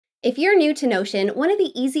If you're new to Notion, one of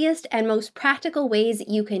the easiest and most practical ways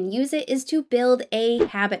you can use it is to build a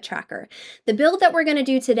habit tracker. The build that we're going to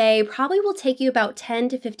do today probably will take you about 10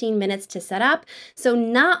 to 15 minutes to set up, so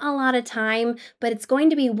not a lot of time, but it's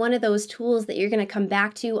going to be one of those tools that you're going to come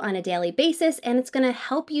back to on a daily basis, and it's going to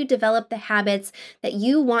help you develop the habits that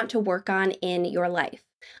you want to work on in your life.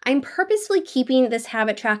 I'm purposefully keeping this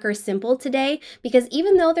habit tracker simple today because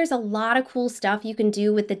even though there's a lot of cool stuff you can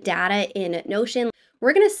do with the data in Notion,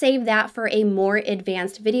 we're going to save that for a more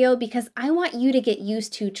advanced video because I want you to get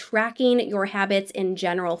used to tracking your habits in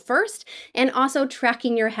general first and also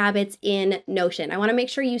tracking your habits in Notion. I want to make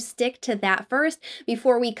sure you stick to that first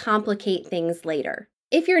before we complicate things later.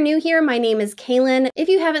 If you're new here, my name is Kalyn. If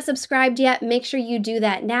you haven't subscribed yet, make sure you do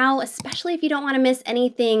that now, especially if you don't want to miss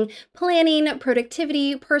anything planning,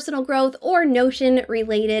 productivity, personal growth, or Notion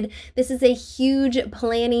related. This is a huge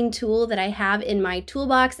planning tool that I have in my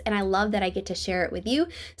toolbox, and I love that I get to share it with you.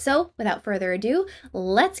 So without further ado,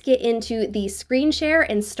 let's get into the screen share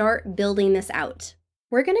and start building this out.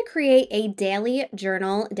 We're going to create a daily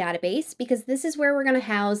journal database because this is where we're going to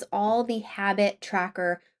house all the habit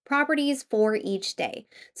tracker properties for each day.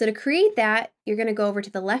 So to create that, you're going to go over to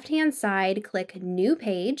the left-hand side, click New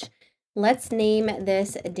Page. Let's name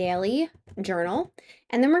this Daily Journal.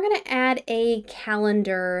 And then we're going to add a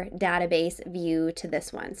calendar database view to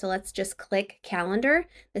this one. So let's just click Calendar.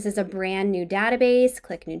 This is a brand new database.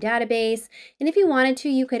 Click New Database. And if you wanted to,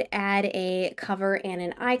 you could add a cover and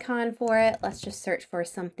an icon for it. Let's just search for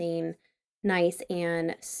something nice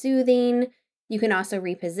and soothing. You can also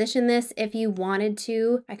reposition this if you wanted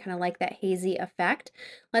to. I kind of like that hazy effect.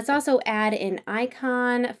 Let's also add an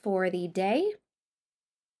icon for the day.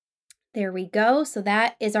 There we go. So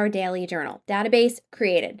that is our daily journal. Database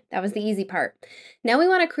created. That was the easy part. Now we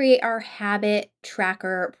want to create our habit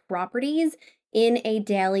tracker properties in a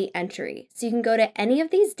daily entry. So you can go to any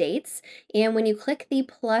of these dates, and when you click the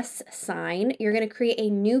plus sign, you're going to create a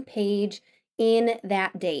new page in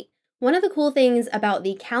that date. One of the cool things about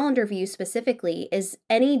the calendar view specifically is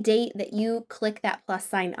any date that you click that plus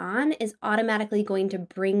sign on is automatically going to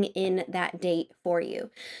bring in that date for you.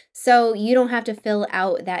 So you don't have to fill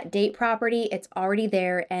out that date property. It's already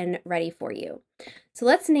there and ready for you. So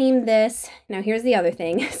let's name this, now here's the other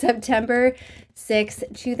thing, September 6,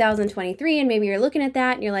 2023, and maybe you're looking at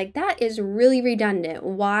that and you're like, that is really redundant.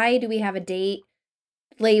 Why do we have a date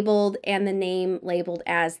labeled and the name labeled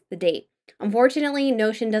as the date? Unfortunately,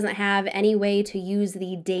 Notion doesn't have any way to use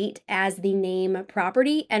the date as the name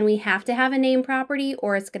property, and we have to have a name property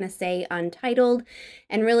or it's going to say untitled.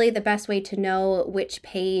 And really the best way to know which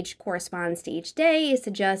page corresponds to each day is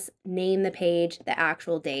to just name the page the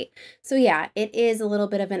actual date. So yeah, it is a little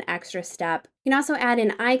bit of an extra step. You can also add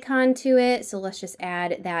an icon to it. So let's just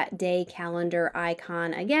add that day calendar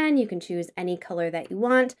icon again. You can choose any color that you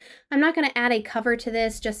want. I'm not going to add a cover to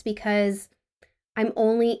this just because I'm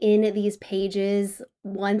only in these pages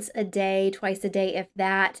once a day, twice a day, if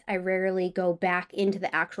that. I rarely go back into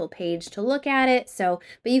the actual page to look at it. So,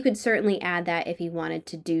 but you could certainly add that if you wanted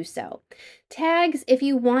to do so. Tags, if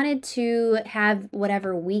you wanted to have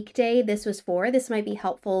whatever weekday this was for, this might be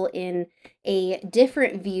helpful in a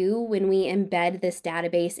different view when we embed this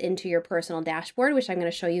database into your personal dashboard, which I'm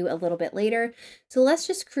going to show you a little bit later. So let's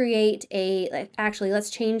just create let's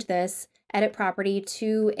change this edit property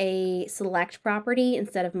to a select property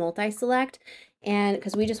instead of multi-select, and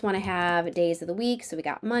because we just want to have days of the week. So we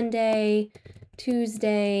got Monday,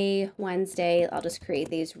 Tuesday, Wednesday. I'll just create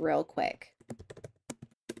these real quick.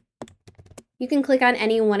 You can click on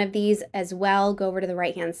any one of these as well. Go over to the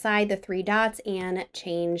right hand side, the three dots, and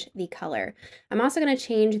change the color. I'm also going to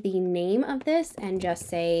change the name of this and just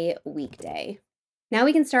say weekday. Now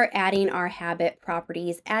we can start adding our habit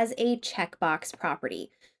properties as a checkbox property.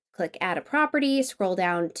 Click Add a Property, scroll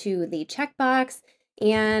down to the checkbox,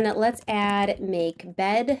 and let's add Make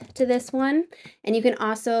Bed to this one. And you can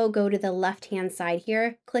also go to the left-hand side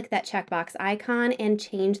here, click that checkbox icon, and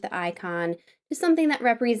change the icon to something that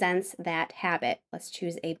represents that habit. Let's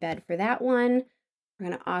choose a bed for that one. We're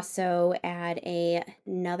going to also add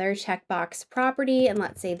another checkbox property, and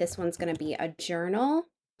let's say this one's going to be a journal.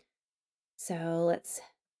 So let's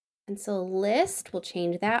pencil list. We'll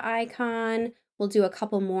change that icon. We'll do a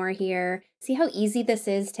couple more here. See how easy this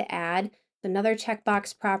is to add? Another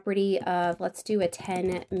checkbox property of, let's do a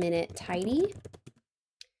 10-minute tidy.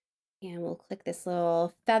 And we'll click this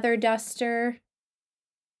little feather duster.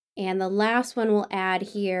 And the last one we'll add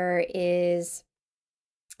here is,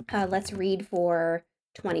 let's read for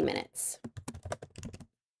 20 minutes.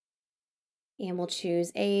 And we'll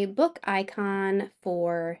choose a book icon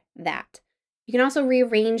for that. You can also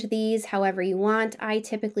rearrange these however you want. I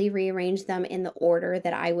typically rearrange them in the order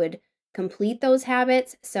that I would complete those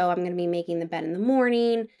habits. So I'm going to be making the bed in the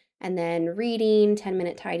morning and then reading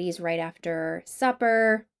 10-minute tidies right after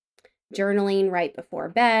supper, journaling right before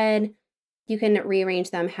bed. You can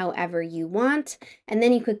rearrange them however you want. And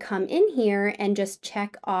then you could come in here and just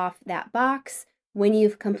check off that box when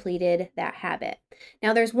you've completed that habit.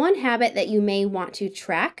 Now, there's one habit that you may want to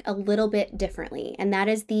track a little bit differently, and that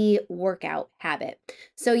is the workout habit.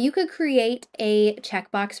 So you could create a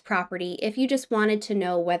checkbox property if you just wanted to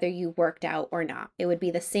know whether you worked out or not. It would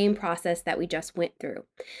be the same process that we just went through.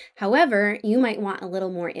 However, you might want a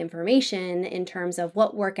little more information in terms of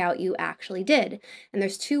what workout you actually did. And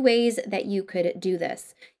there's two ways that you could do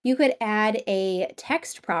this. You could add a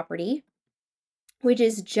text property, which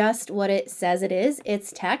is just what it says it is.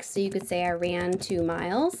 It's text. So you could say I ran 2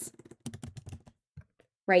 miles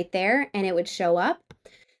right there, and it would show up.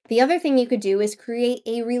 The other thing you could do is create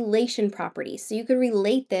a relation property. So you could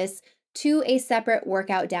relate this to a separate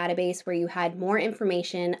workout database where you had more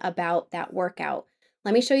information about that workout.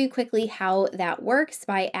 Let me show you quickly how that works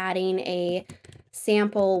by adding a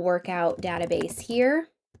sample workout database here.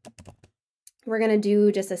 We're going to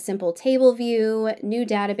do just a simple table view, new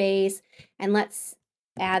database, and let's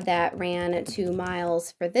add that ran 2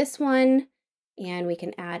 miles for this one. And we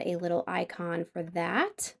can add a little icon for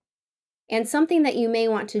that. And something that you may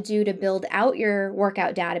want to do to build out your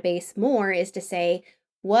workout database more is to say,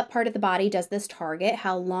 what part of the body does this target?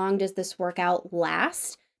 How long does this workout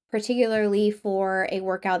last? Particularly for a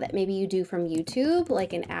workout that maybe you do from YouTube,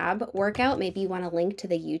 like an ab workout, maybe you want to link to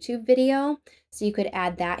the YouTube video. So you could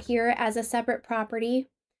add that here as a separate property.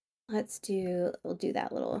 We'll do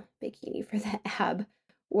that little bikini for the ab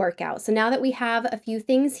workout. So now that we have a few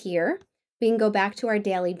things here, we can go back to our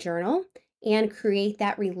daily journal and create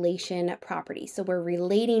that relation property. So we're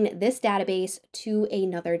relating this database to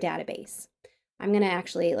another database. I'm going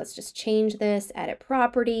to let's just change this, edit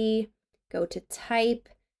property, go to type,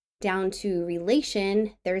 down to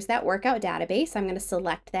relation. There's that workout database. I'm going to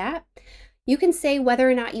select that. You can say whether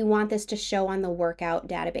or not you want this to show on the workout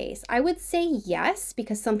database. I would say yes,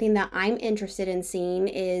 because something that I'm interested in seeing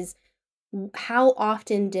is how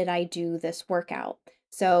often did I do this workout?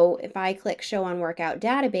 So if I click show on workout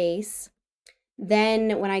database,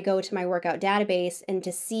 then when I go to my workout database and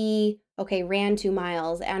to see, okay, ran 2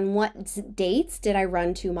 miles, and what dates did I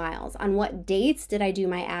run 2 miles? On what dates did I do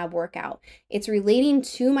my ab workout? It's relating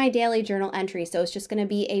to my daily journal entry. So it's just going to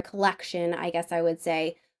be a collection, I guess I would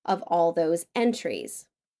say, of all those entries.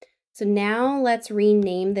 So now let's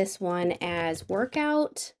rename this one as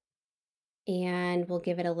workout, and we'll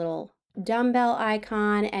give it a little dumbbell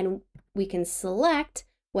icon, and we can select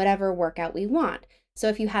whatever workout we want. So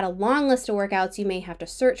if you had a long list of workouts, you may have to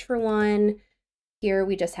search for one. Here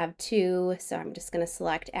we just have 2, so I'm just going to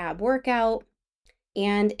select ab workout,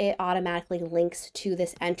 and it automatically links to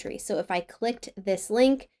this entry. So if I clicked this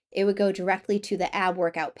link, it would go directly to the ab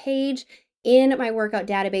workout page in my workout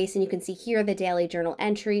database, and you can see here the daily journal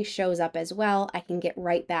entry shows up as well. I can get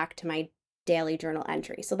right back to my daily journal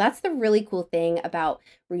entry. So that's the really cool thing about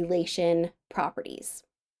relation properties.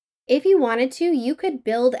 If you wanted to, you could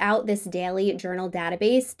build out this daily journal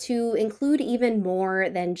database to include even more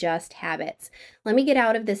than just habits. Let me get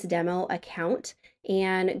out of this demo account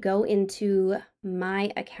and go into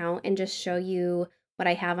my account and just show you what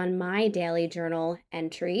I have on my daily journal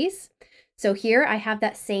entries. So here I have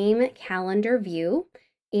that same calendar view,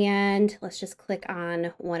 and let's just click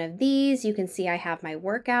on one of these. You can see I have my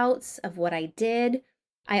workouts of what I did.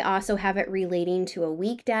 I also have it relating to a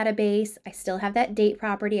week database. I still have that date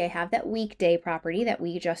property. I have that weekday property that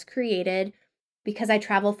we just created. Because I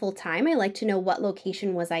travel full time, I like to know what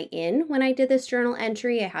location was I in when I did this journal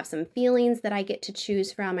entry. I have some feelings that I get to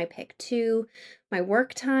choose from. I pick 2. My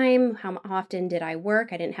work time, how often did I work?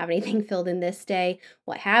 I didn't have anything filled in this day.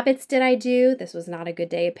 What habits did I do? This was not a good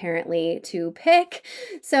day apparently to pick.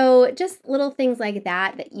 So just little things like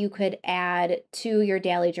that that you could add to your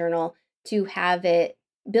daily journal to have it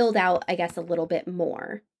build out, I guess, a little bit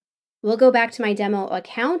more. We'll go back to my demo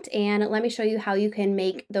account and let me show you how you can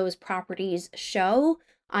make those properties show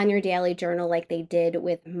on your daily journal like they did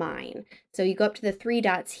with mine. So you go up to the 3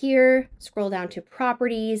 dots here, scroll down to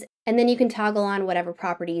properties, and then you can toggle on whatever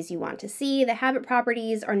properties you want to see. The habit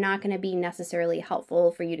properties are not going to be necessarily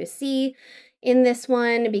helpful for you to see in this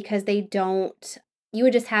one because you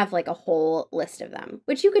would just have like a whole list of them,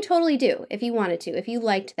 which you could totally do if you wanted to, if you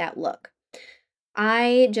liked that look.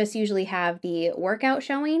 I just usually have the workout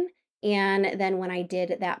showing, and then when I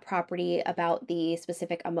did that property about the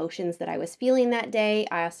specific emotions that I was feeling that day,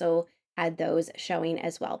 I also had those showing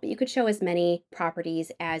as well. But you could show as many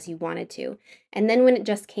properties as you wanted to. And then when it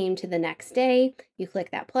just came to the next day, you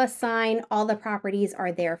click that plus sign, all the properties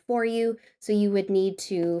are there for you. So you would need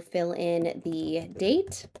to fill in the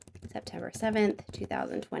date, September 7th,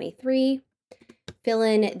 2023, fill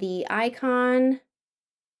in the icon,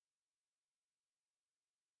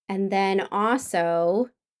 and then also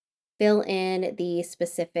fill in the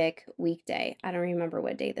specific weekday. I don't remember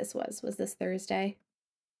what day this was. Was this Thursday?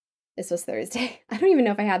 This was Thursday. I don't even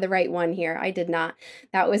know if I had the right one here. I did not.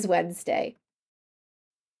 That was Wednesday.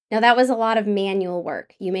 Now that was a lot of manual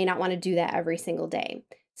work. You may not want to do that every single day.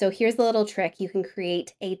 So here's the little trick. You can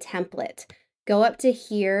create a template. Go up to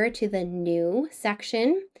here to the new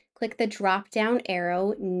section, click the drop down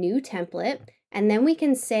arrow, new template, and then we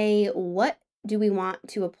can say what do we want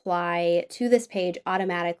to apply to this page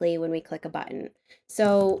automatically when we click a button.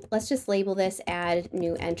 So let's just label this add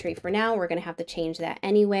new entry for now. We're going to have to change that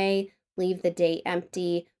anyway. Leave the date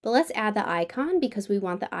empty, but let's add the icon because we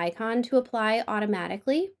want the icon to apply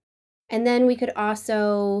automatically. And then we could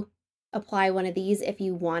also apply one of these if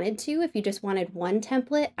you wanted to. If you just wanted one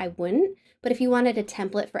template, I wouldn't. But if you wanted a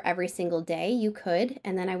template for every single day, you could.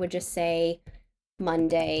 And then I would just say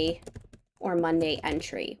Monday or Monday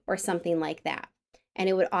entry or something like that. And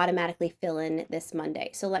it would automatically fill in this Monday.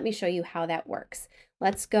 So let me show you how that works.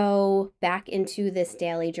 Let's go back into this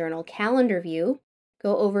daily journal calendar view,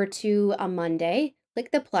 go over to a Monday,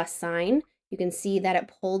 click the plus sign. You can see that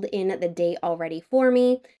it pulled in the date already for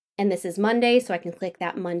me. And this is Monday, so I can click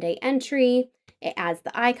that Monday entry. It adds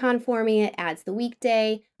the icon for me, it adds the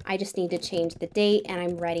weekday. I just need to change the date and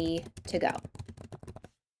I'm ready to go.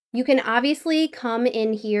 You can obviously come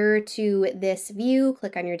in here to this view,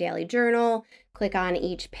 click on your daily journal, click on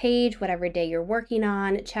each page, whatever day you're working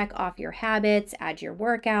on, check off your habits, add your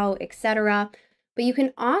workout, etc. But you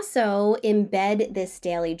can also embed this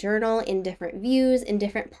daily journal in different views in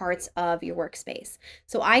different parts of your workspace.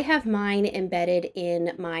 So I have mine embedded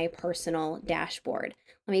in my personal dashboard.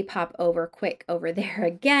 Let me pop over quick over there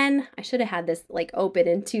again. I should have had this like open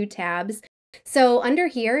in 2 tabs. So under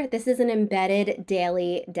here, this is an embedded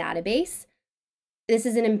daily database. This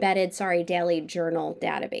is an embedded, daily journal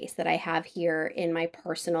database that I have here in my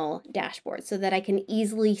personal dashboard so that I can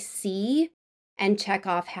easily see and check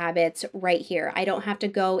off habits right here. I don't have to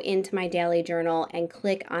go into my daily journal and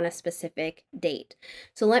click on a specific date.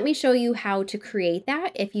 So let me show you how to create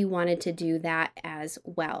that if you wanted to do that as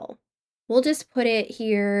well. We'll just put it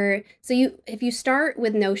here. So if you start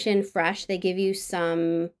with Notion fresh, they give you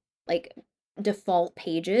some like default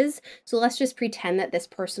pages. So let's just pretend that this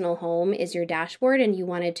personal home is your dashboard and you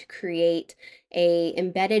wanted to create a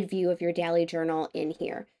embedded view of your daily journal in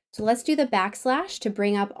here. So let's do the backslash to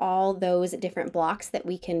bring up all those different blocks that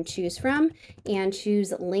we can choose from and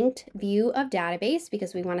choose linked view of database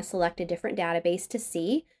because we want to select a different database to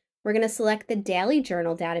see. We're going to select the daily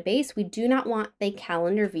journal database. We do not want the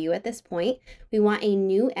calendar view at this point. We want a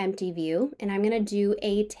new empty view and I'm going to do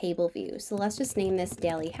a table view. So let's just name this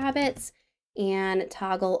daily habits and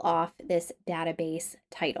toggle off this database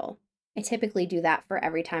title. I typically do that for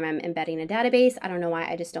every time I'm embedding a database. I don't know why,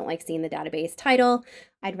 I just don't like seeing the database title.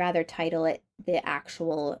 I'd rather title it the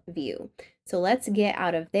actual view. So let's get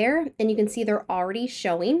out of there and you can see they're already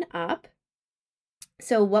showing up.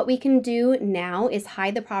 So what we can do now is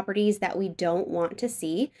hide the properties that we don't want to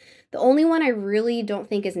see. The only one I really don't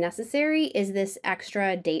think is necessary is this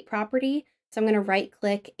extra date property. So I'm going to right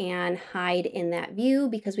click and hide in that view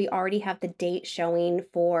because we already have the date showing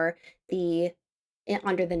for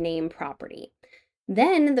under the name property.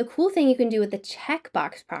 Then the cool thing you can do with the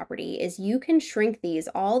checkbox property is you can shrink these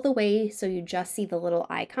all the way so you just see the little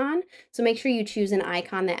icon. So make sure you choose an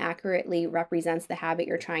icon that accurately represents the habit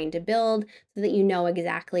you're trying to build so that you know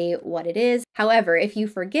exactly what it is. However, if you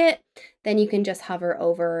forget, then you can just hover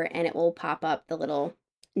over and it will pop up the little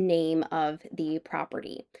name of the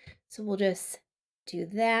property. So we'll just do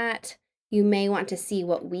that. You may want to see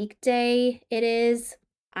what weekday it is.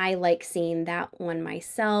 I like seeing that one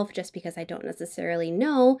myself just because I don't necessarily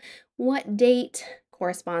know what date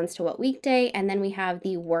corresponds to what weekday. And then we have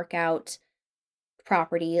the workout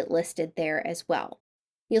property listed there as well.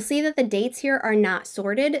 You'll see that the dates here are not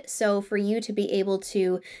sorted. So for you to be able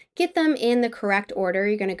to get them in the correct order,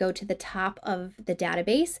 you're going to go to the top of the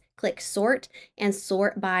database, click sort, and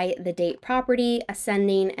sort by the date property,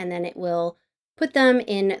 ascending, and then it will put them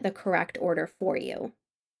in the correct order for you.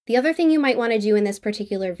 The other thing you might want to do in this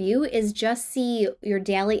particular view is just see your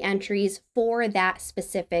daily entries for that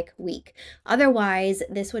specific week. Otherwise,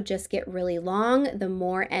 this would just get really long the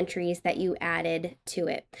more entries that you added to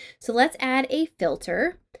it. So let's add a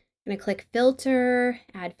filter. I'm going to click filter,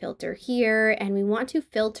 add filter here, and we want to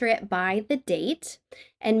filter it by the date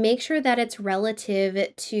and make sure that it's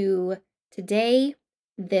relative to today,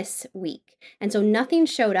 this week. And so nothing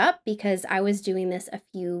showed up because I was doing this a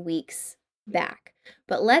few weeks back.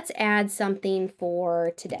 But let's add something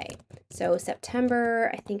for today. So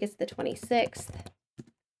September, I think it's the 26th.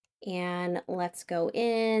 And let's go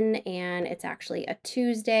in, and it's actually a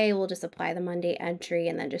Tuesday. We'll just apply the Monday entry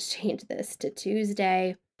and then just change this to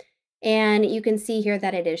Tuesday. And you can see here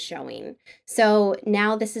that it is showing. So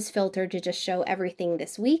now this is filtered to just show everything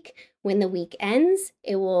this week. When the week ends,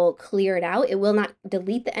 it will clear it out. It will not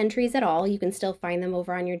delete the entries at all. You can still find them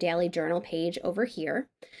over on your daily journal page over here.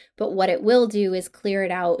 But what it will do is clear it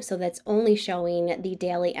out so that's only showing the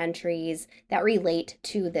daily entries that relate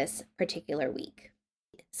to this particular week.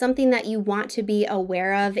 Something that you want to be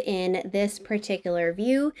aware of in this particular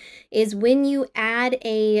view is when you add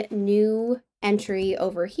a new entry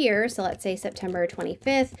over here, so let's say September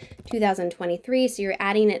 25th, 2023, so you're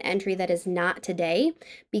adding an entry that is not today,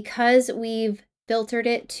 because we've filtered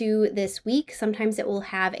it to this week, sometimes it will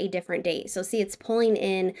have a different date. So see, it's pulling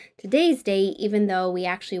in today's date, even though we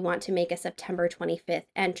actually want to make a September 25th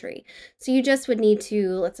entry. So you just would need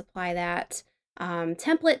to, let's apply that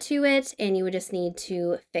template to it, and you would just need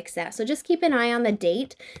to fix that. So just keep an eye on the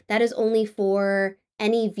date. That is only for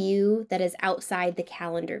any view that is outside the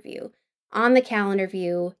calendar view. On the calendar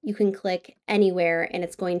view, you can click anywhere and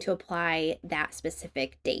it's going to apply that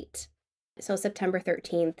specific date. So September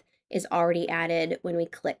 13th is already added when we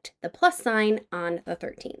clicked the plus sign on the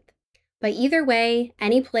 13th. But either way,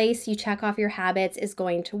 any place you check off your habits is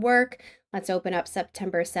going to work. Let's open up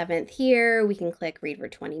September 7th here. We can click read for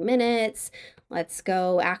 20 minutes. Let's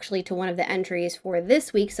go actually to one of the entries for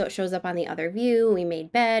this week so it shows up on the other view. We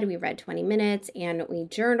made bed, we read 20 minutes, and we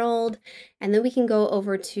journaled. And then we can go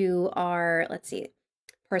over to our, let's see,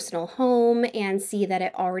 personal home and see that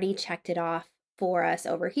it already checked it off for us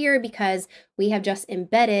over here because we have just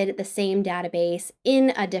embedded the same database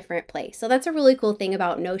in a different place. So that's a really cool thing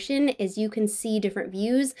about Notion is you can see different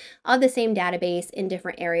views of the same database in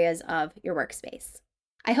different areas of your workspace.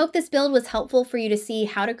 I hope this build was helpful for you to see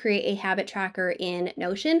how to create a habit tracker in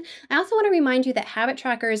Notion. I also want to remind you that habit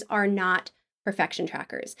trackers are not perfection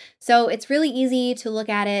trackers. So it's really easy to look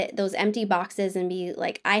at it, those empty boxes, and be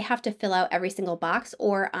like, I have to fill out every single box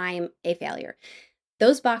or I'm a failure.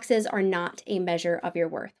 Those boxes are not a measure of your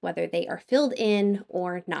worth, whether they are filled in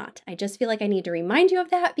or not. I just feel like I need to remind you of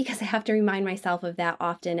that because I have to remind myself of that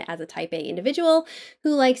often as a type A individual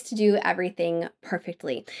who likes to do everything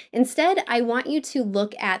perfectly. Instead, I want you to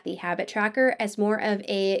look at the habit tracker as more of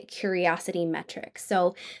a curiosity metric.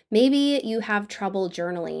 So maybe you have trouble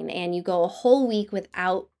journaling and you go a whole week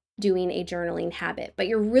without doing a journaling habit, but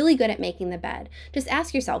you're really good at making the bed. Just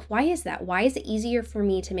ask yourself, why is that? Why is it easier for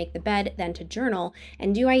me to make the bed than to journal?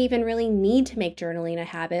 And do I even really need to make journaling a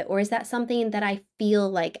habit, or is that something that I feel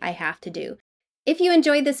like I have to do? If you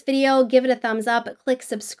enjoyed this video, give it a thumbs up, click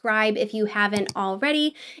subscribe if you haven't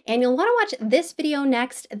already, and you'll want to watch this video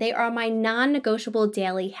next. They are my non-negotiable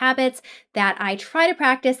daily habits that I try to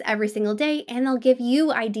practice every single day, and they'll give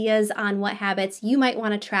you ideas on what habits you might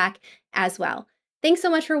want to track as well. Thanks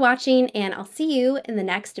so much for watching, and I'll see you in the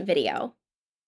next video.